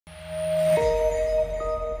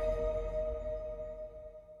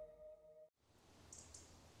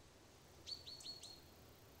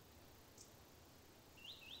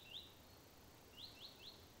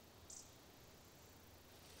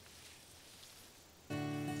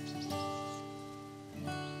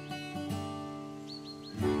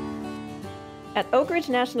At Oak Ridge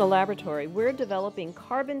National Laboratory, we're developing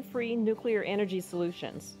carbon-free nuclear energy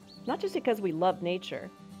solutions, not just because we love nature,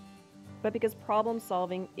 but because problem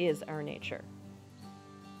solving is our nature.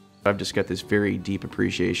 I've just got this very deep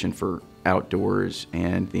appreciation for outdoors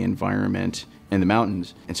and the environment and the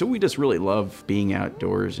mountains. And so we just really love being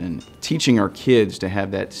outdoors and teaching our kids to have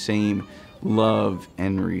that same love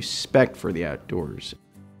and respect for the outdoors.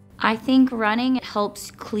 I think running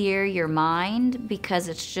helps clear your mind because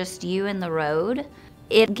it's just you and the road.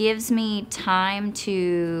 It gives me time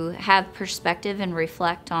to have perspective and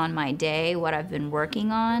reflect on my day, what I've been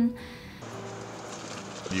working on.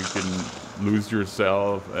 You can lose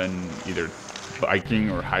yourself in either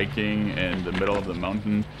biking or hiking in the middle of the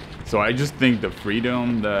mountain. So I just think the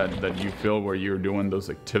freedom that you feel where you're doing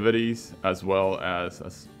those activities as well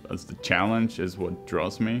as the challenge is what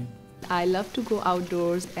draws me. I love to go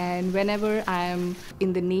outdoors, and whenever I'm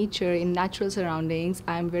in the nature, in natural surroundings,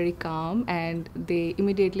 I'm very calm and they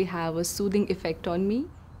immediately have a soothing effect on me.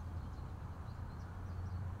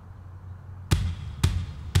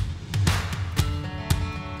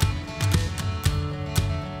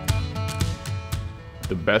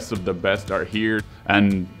 The best of the best are here,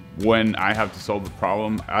 and when I have to solve a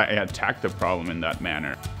problem, I attack the problem in that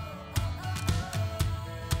manner.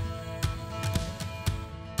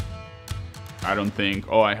 I don't think,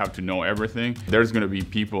 oh, I have to know everything. There's going to be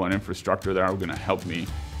people and infrastructure that are going to help me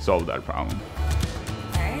solve that problem.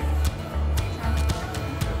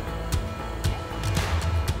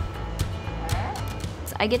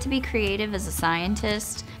 I get to be creative as a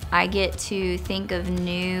scientist. I get to think of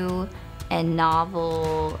new and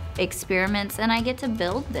novel experiments, and I get to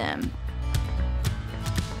build them.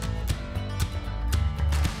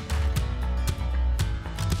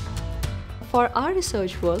 For our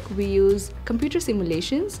research work, we use computer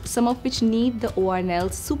simulations, some of which need the ORNL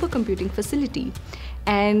supercomputing facility.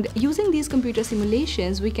 And using these computer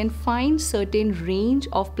simulations, we can find certain range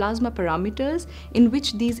of plasma parameters in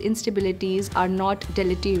which these instabilities are not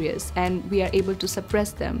deleterious, and we are able to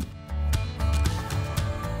suppress them.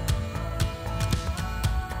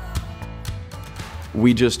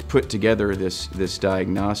 We just put together this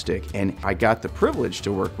diagnostic, and I got the privilege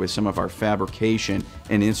to work with some of our fabrication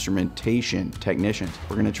and instrumentation technicians.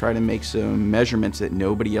 We're going to try to make some measurements that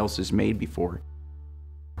nobody else has made before.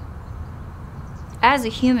 As a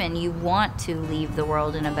human, you want to leave the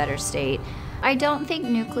world in a better state. I don't think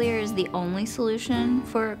nuclear is the only solution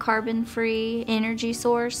for a carbon-free energy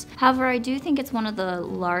source. However, I do think it's one of the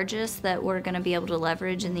largest that we're going to be able to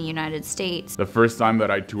leverage in the United States. The first time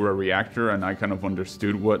that I toured a reactor and I kind of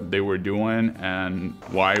understood what they were doing and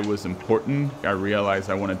why it was important, I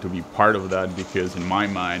realized I wanted to be part of that because in my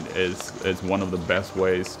mind it's one of the best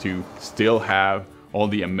ways to still have all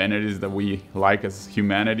the amenities that we like as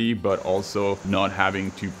humanity, but also not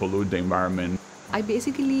having to pollute the environment. I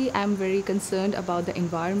basically am very concerned about the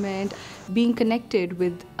environment. Being connected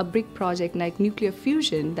with a big project like nuclear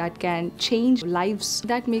fusion that can change lives,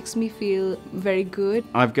 that makes me feel very good.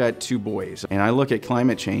 I've got 2 boys, and I look at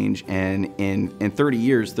climate change, and in 30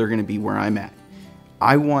 years, they're going to be where I'm at.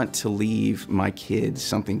 I want to leave my kids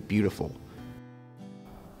something beautiful.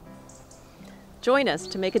 Join us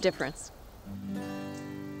to make a difference.